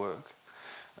stop work,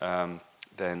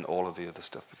 then all of the other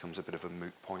stuff becomes a bit of a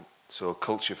moot point. So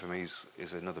culture for me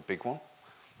is another big one.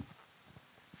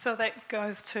 So that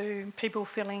goes to people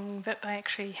feeling that they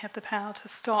actually have the power to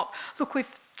stop. Look,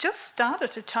 we've just started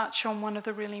to touch on one of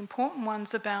the really important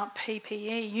ones about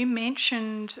PPE. You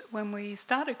mentioned when we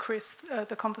started, Chris,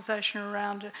 the conversation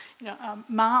around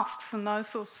masks and those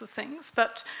sorts of things,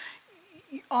 but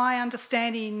I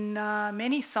understand in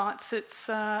many sites it's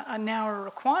now a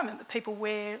requirement that people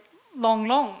wear long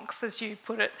longs, as you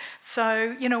put it.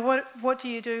 So, what do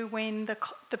you do when the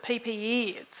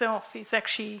PPE itself is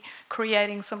actually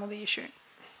creating some of the issue?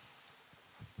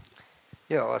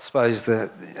 Yeah, well, I suppose that,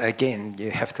 again,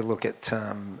 you have to look at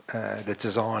the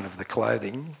design of the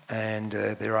clothing, and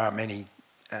there are many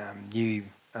new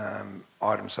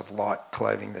items of light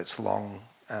clothing that's long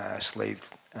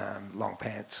sleeved, long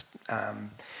pants,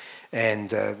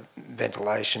 and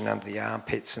ventilation under the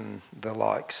armpits and the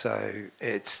like. So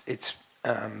it's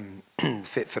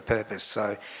fit for purpose.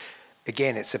 So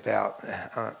again, it's about,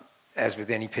 as with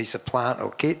any piece of plant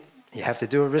or kit, you have to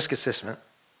do a risk assessment.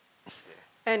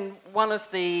 And one of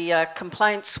the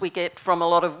complaints we get from a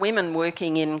lot of women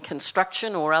working in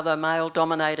construction or other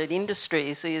male-dominated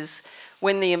industries is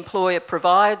when the employer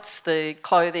provides the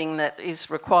clothing that is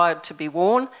required to be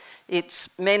worn,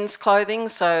 it's men's clothing,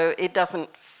 so it doesn't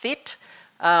fit.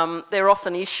 They're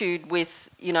often issued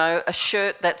with, a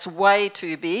shirt that's way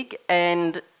too big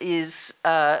and is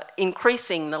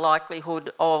increasing the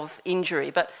likelihood of injury.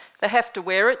 But they have to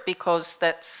wear it because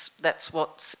that's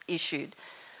what's issued.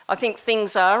 I think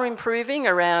things are improving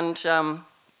around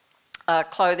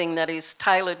clothing that is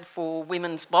tailored for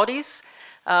women's bodies,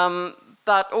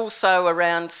 but also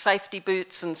around safety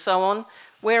boots and so on.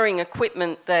 Wearing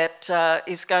equipment that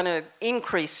is going to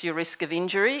increase your risk of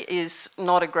injury is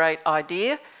not a great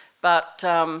idea, but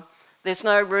there's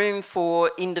no room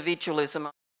for individualism.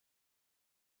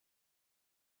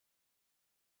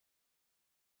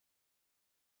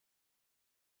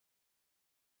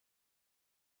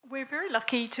 We're very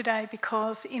lucky today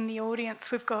because in the audience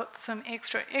we've got some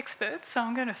extra experts, so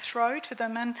I'm going to throw to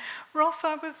them. And Ross,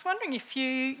 I was wondering if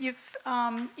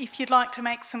you'd like to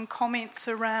make some comments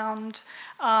around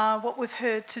what we've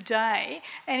heard today.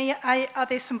 And are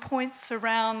there some points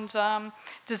around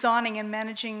designing and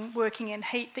managing working in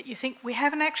heat that you think we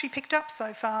haven't actually picked up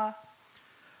so far?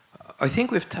 I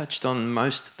think we've touched on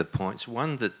most of the points.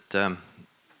 One that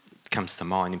comes to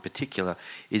mind in particular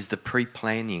is the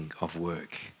pre-planning of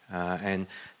work. And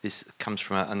this comes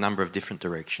from a number of different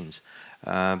directions.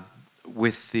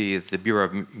 With the Bureau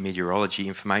of Meteorology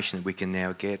information that we can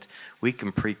now get, we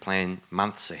can pre-plan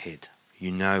months ahead.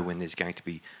 You know when there's going to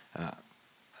be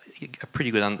a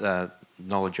pretty good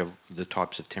knowledge of the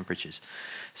types of temperatures.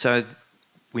 So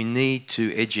we need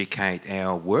to educate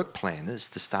our work planners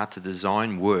to start to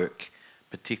design work,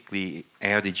 particularly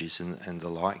outages and the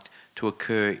like, to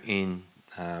occur in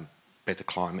better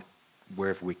climate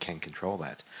wherever we can control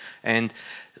that. And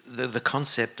the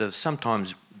concept of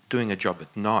sometimes doing a job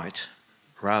at night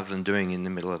rather than doing it in the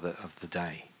middle of the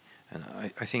day. And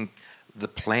I think the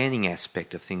planning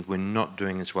aspect of things we're not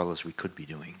doing as well as we could be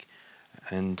doing.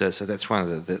 And so that's one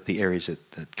of the areas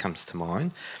that comes to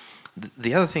mind.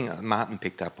 The other thing Martin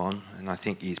picked up on, and I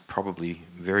think is probably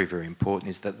very, very important,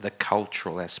 is that the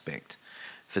cultural aspect.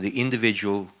 For the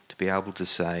individual to be able to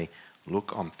say,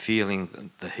 look, I'm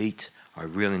feeling the heat, I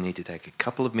really need to take a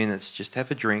couple of minutes, just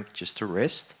have a drink, just to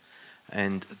rest,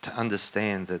 and to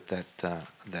understand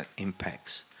that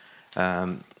impacts,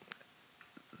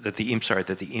 that the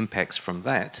impacts from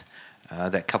that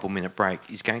couple-minute break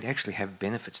is going to actually have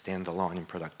benefits down the line in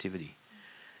productivity.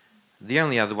 The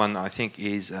only other one I think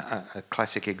is a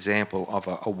classic example of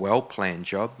a well-planned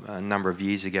job. A number of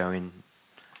years ago in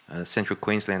central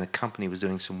Queensland, a company was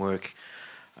doing some work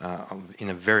in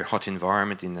a very hot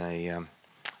environment in a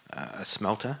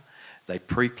smelter. They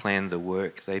pre-planned the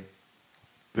work. They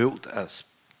built a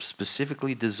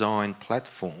specifically designed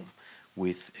platform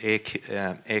with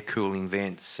air cooling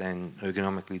vents and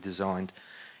ergonomically designed.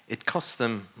 It cost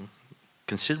them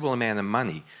considerable amount of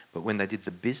money, but when they did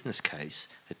the business case,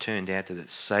 it turned out that it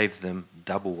saved them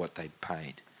double what they'd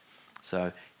paid.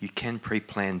 So you can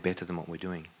pre-plan better than what we're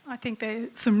doing. I think there's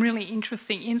some really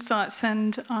interesting insights,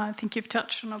 and I think you've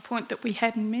touched on a point that we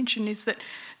hadn't mentioned, is that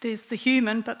there's the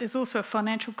human, but there's also a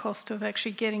financial cost of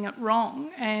actually getting it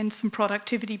wrong, and some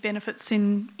productivity benefits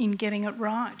in getting it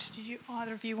right. Did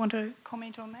either of you want to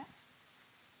comment on that?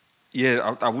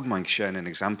 Yeah, I wouldn't mind sharing an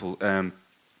example.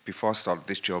 Before I started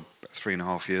this job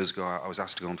 3.5 years ago, I was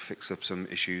asked to go and fix up some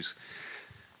issues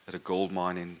at a gold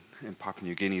mine in Papua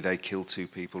New Guinea. They killed 2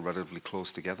 people relatively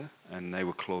close together, and they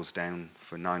were closed down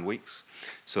for 9 weeks.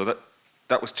 So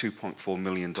that was $2.4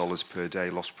 million per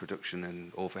day lost production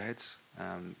and overheads.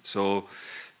 So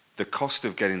the cost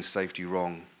of getting safety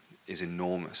wrong is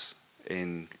enormous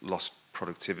in lost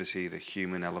productivity, the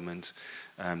human element,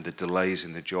 the delays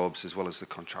in the jobs, as well as the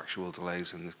contractual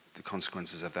delays and the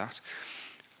consequences of that.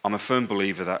 I'm a firm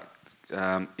believer that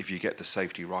if you get the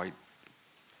safety right,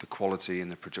 the quality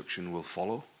and the production will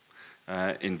follow.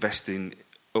 Investing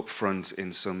upfront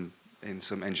in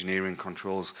some engineering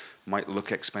controls might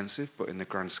look expensive, but in the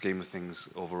grand scheme of things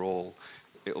overall,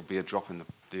 it'll be a drop in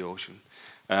the ocean.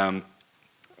 And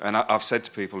I've said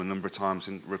to people a number of times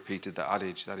and repeated that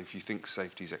adage that if you think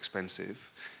safety is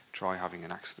expensive, try having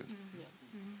an accident.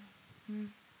 Mm-hmm. Mm-hmm.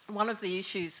 One of the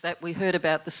issues that we heard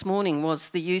about this morning was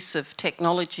the use of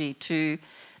technology to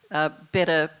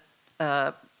better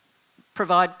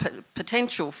provide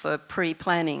potential for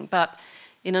pre-planning. But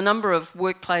in a number of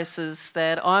workplaces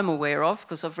that I'm aware of,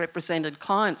 because I've represented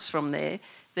clients from there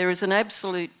is an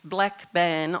absolute black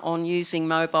ban on using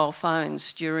mobile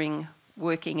phones during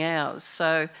working hours.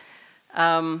 So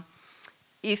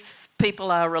if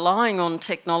people are relying on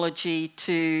technology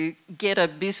to get a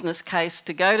business case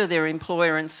to go to their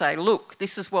employer and say, look,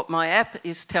 this is what my app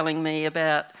is telling me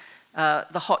about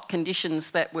the hot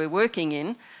conditions that we're working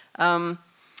in.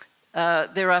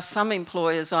 There are some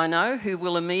employers I know who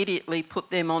will immediately put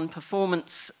them on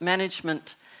performance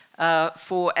management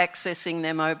for accessing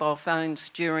their mobile phones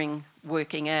during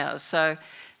working hours. So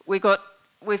we've got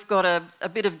a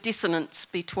bit of dissonance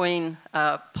between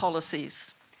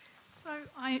policies. So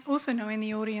I also know in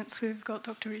the audience we've got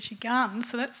Dr. Richie Garden,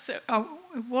 so that's it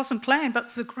wasn't planned, but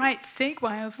it's a great segue.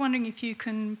 I was wondering if you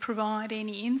can provide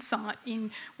any insight in,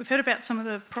 we've heard about some of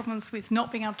the problems with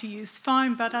not being able to use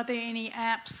phone, but are there any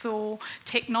apps or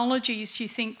technologies you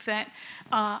think that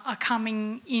are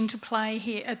coming into play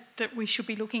here that we should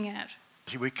be looking at?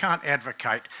 We can't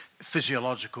advocate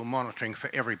physiological monitoring for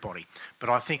everybody, but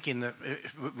I think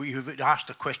you've asked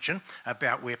a question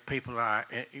about where people are,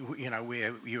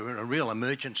 where you're in a real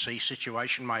emergency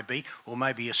situation maybe, or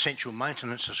maybe essential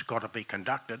maintenance has got to be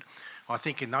conducted. I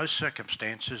think in those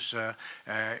circumstances,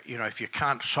 if you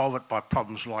can't solve it by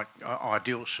problems like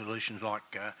ideal solutions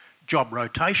like job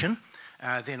rotation,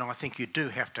 then I think you do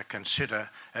have to consider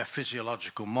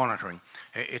physiological monitoring.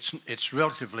 It's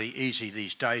relatively easy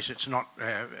these days. It's not.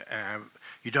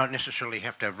 You don't necessarily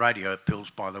have to have radio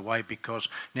pills, by the way, because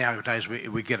nowadays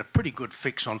we get a pretty good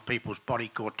fix on people's body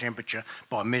core temperature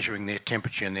by measuring their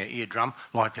temperature in their eardrum,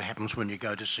 like it happens when you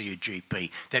go to see a GP.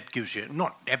 That gives you,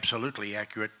 not absolutely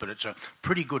accurate, but it's a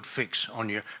pretty good fix on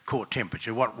your core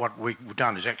temperature. What we've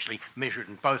done is actually measure it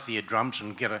in both eardrums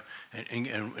and get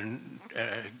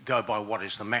go by what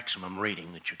is the maximum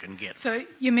reading that you can get. So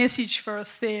your message for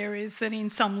us there is that in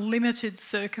some limited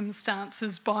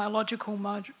circumstances, biological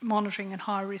monitoring and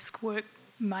high-risk work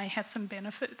may have some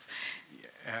benefits.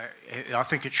 I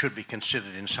think it should be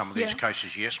considered in some of these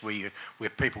cases, yes, where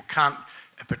people can't,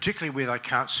 particularly where they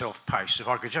can't self-pace. If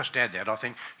I could just add that, I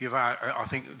think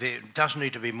there does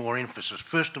need to be more emphasis.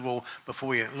 First of all,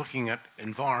 before you're looking at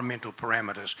environmental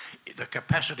parameters, the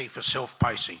capacity for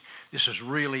self-pacing. This is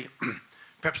really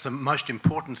perhaps the most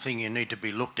important thing you need to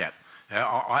be looked at.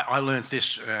 I learned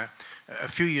this a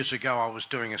few years ago. I was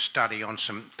doing a study on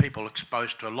some people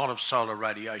exposed to a lot of solar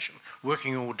radiation,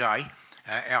 working all day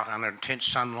out under intense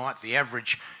sunlight. The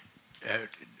average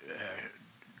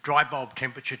dry bulb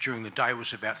temperature during the day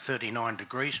was about 39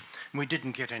 degrees, and we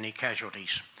didn't get any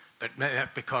casualties. But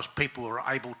because people were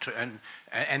able to,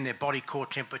 and their body core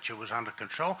temperature was under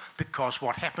control, because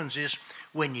what happens is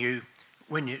when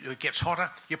it gets hotter,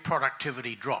 your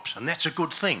productivity drops, and that's a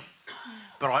good thing.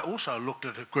 But I also looked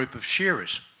at a group of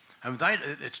shearers, and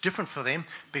it's different for them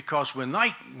because when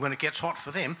it gets hot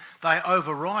for them, they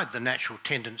override the natural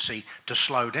tendency to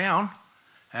slow down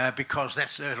because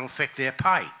it'll affect their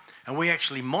pay. And we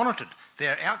actually monitored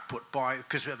their output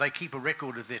because they keep a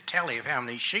record of their tally of how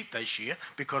many sheep they shear,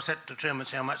 because that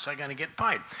determines how much they're going to get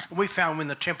paid. And we found when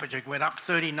the temperature went up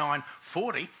 39,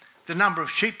 40, the number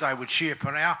of sheep they would shear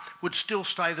per hour would still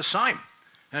stay the same.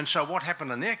 And so what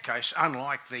happened in their case,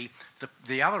 unlike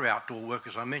the other outdoor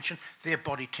workers I mentioned, their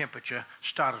body temperature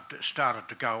started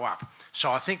to go up.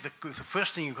 So I think the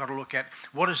first thing you've got to look at,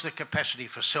 what is the capacity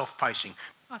for self-pacing?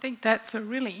 I think that's a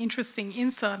really interesting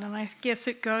insight, and I guess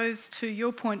it goes to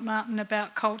your point, Martin,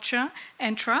 about culture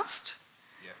and trust.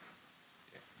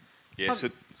 Yeah.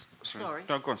 Sorry.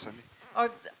 No, go on, Sandy.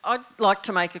 I'd like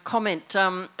to make a comment.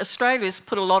 Australia's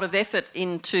put a lot of effort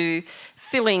into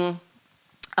filling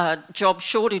job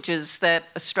shortages that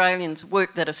Australians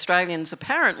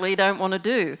apparently don't want to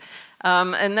do.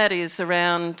 And that is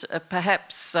around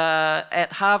perhaps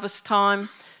at harvest time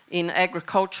in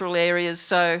agricultural areas.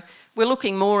 So we're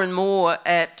looking more and more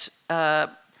at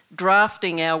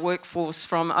drafting our workforce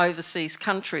from overseas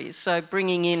countries, so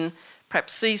bringing in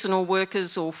perhaps seasonal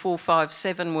workers or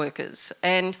 457 workers.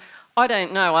 And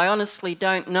I honestly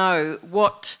don't know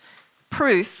what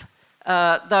proof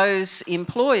those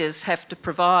employers have to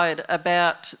provide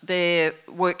about their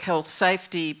work health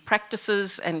safety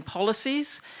practices and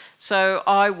policies. So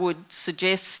I would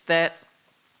suggest that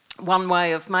one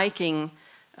way of making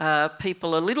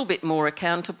people a little bit more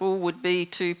accountable would be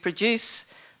to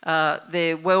produce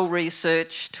their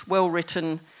well-researched,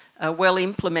 well-written,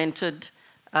 well-implemented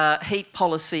heat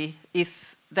policy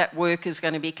if that work is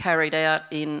going to be carried out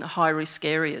in high-risk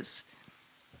areas.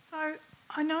 So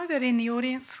I know that in the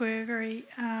audience we're very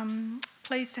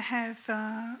pleased to have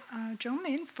John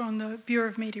in from the Bureau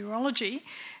of Meteorology.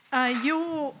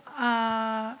 Your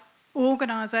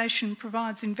organisation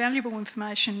provides invaluable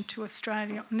information to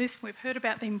Australia on this. We've heard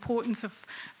about the importance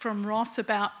from Ross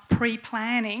about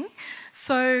pre-planning.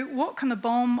 So what can the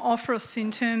BOM offer us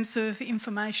in terms of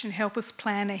information to help us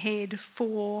plan ahead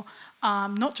for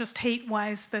not just heat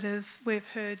waves, but as we've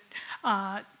heard,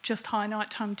 just high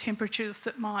nighttime temperatures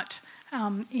that might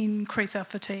increase our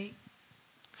fatigue?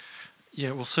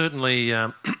 Yeah, well, certainly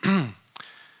our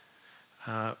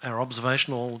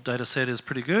observational data set is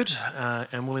pretty good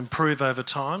and will improve over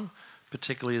time,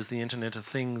 particularly as the Internet of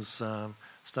Things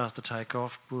starts to take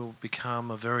off. We'll become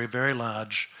a very, very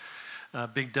large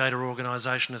big data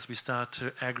organisation as we start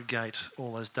to aggregate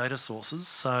all those data sources.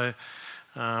 So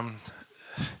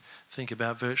think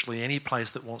about virtually any place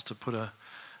that wants to put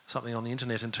something on the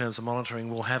internet in terms of monitoring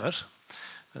will have it.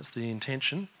 That's the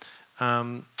intention.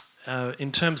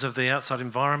 In terms of the outside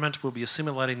environment, we'll be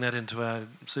assimilating that into our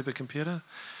supercomputer,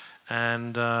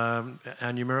 and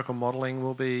our numerical modelling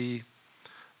will be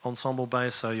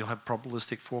ensemble-based, so you'll have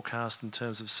probabilistic forecasts in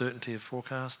terms of certainty of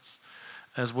forecasts,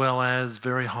 as well as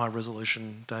very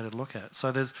high-resolution data to look at.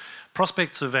 So there's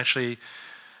prospects of actually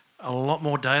a lot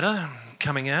more data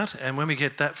coming out, and when we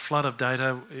get that flood of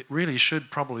data, it really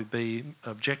should probably be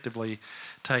objectively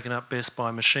taken up best by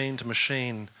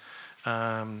machine-to-machine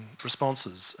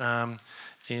responses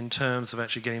in terms of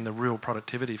actually getting the real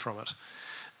productivity from it.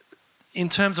 In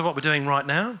terms of what we're doing right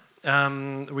now,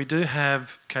 we do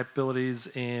have capabilities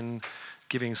in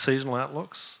giving seasonal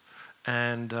outlooks,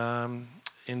 and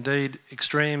indeed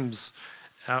extremes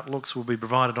outlooks will be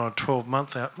provided on a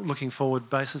 12-month looking forward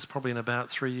basis, probably in about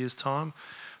 3 years' time,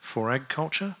 for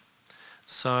agriculture.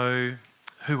 So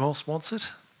who else wants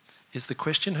it is the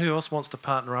question. Who else wants to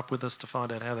partner up with us to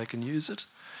find out how they can use it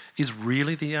is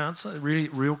really the answer, really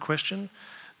real question.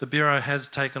 The Bureau has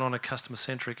taken on a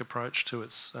customer-centric approach to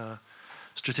its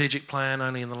strategic plan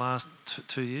only in the last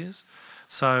 2 years.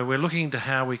 So we're looking to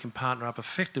how we can partner up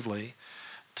effectively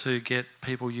to get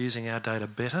people using our data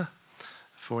better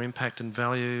for impact and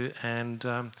value,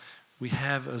 and we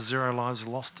have a zero lives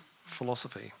lost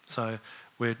philosophy. So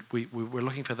we're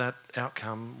looking for that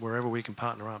outcome wherever we can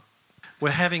partner up.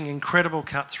 We're having incredible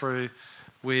cut-through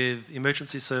with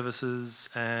emergency services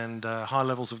and high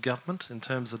levels of government in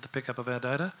terms of the pickup of our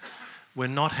data. We're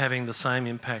not having the same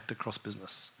impact across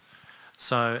business.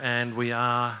 So, and we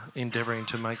are endeavouring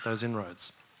to make those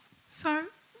inroads. So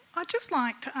I'd just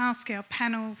like to ask our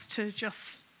panels to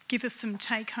just give us some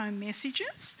take-home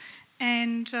messages.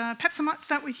 And perhaps I might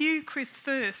start with you, Chris,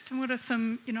 first. And what are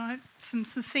some, some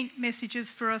succinct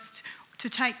messages for us to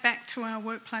take back to our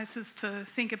workplaces to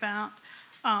think about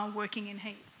working in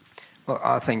heat? Well,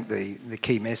 I think the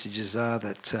key messages are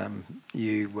that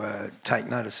you take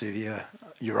notice of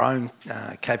your own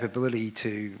capability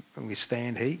to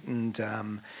withstand heat,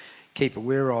 and keep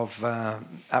aware of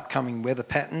upcoming weather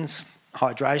patterns,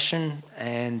 hydration,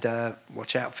 and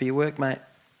watch out for your work, mate.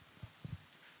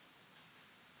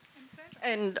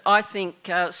 And I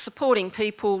think supporting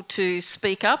people to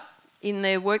speak up in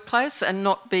their workplace and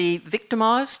not be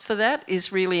victimised for that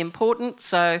is really important.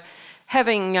 So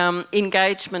having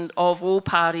engagement of all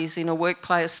parties in a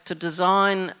workplace to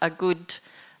design a good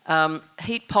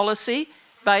heat policy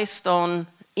based on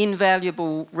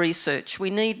invaluable research.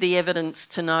 We need the evidence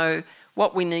to know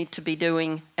what we need to be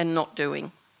doing and not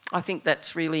doing. I think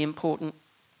that's really important.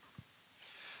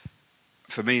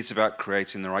 For me, it's about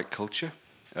creating the right culture.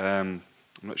 I'm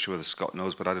not sure whether Scott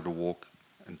knows, but I did a walk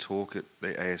and talk at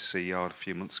the ASC yard a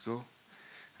few months ago,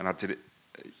 and I did it.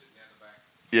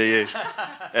 Yeah.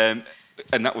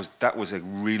 And that was a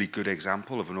really good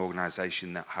example of an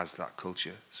organisation that has that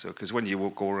culture. So, because when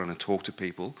you go around and talk to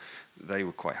people, they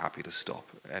were quite happy to stop,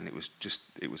 and it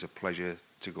was a pleasure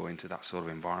to go into that sort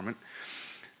of environment.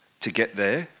 To get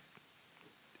there,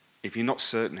 if you're not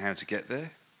certain how to get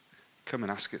there, come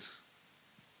and ask us.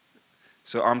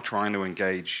 So I'm trying to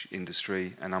engage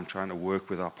industry, and I'm trying to work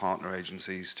with our partner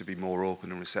agencies to be more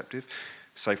open and receptive.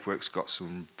 SafeWork's got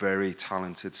some very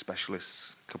talented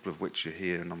specialists, a couple of which are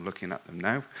here, and I'm looking at them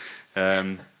now,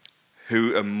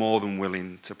 who are more than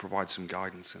willing to provide some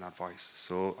guidance and advice.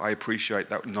 So I appreciate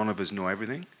that none of us know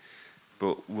everything,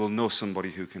 but we'll know somebody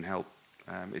who can help.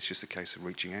 It's just a case of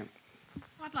reaching out.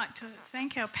 I'd like to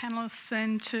thank our panellists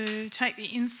and to take the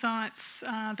insights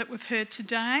that we've heard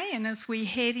today, and as we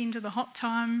head into the hot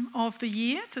time of the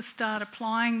year, to start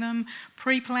applying them,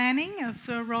 pre-planning, as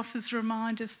Ross has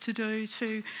reminded us to do,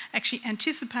 to actually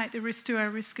anticipate the risk to our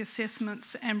risk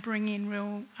assessments and bring in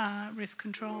real risk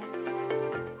controls.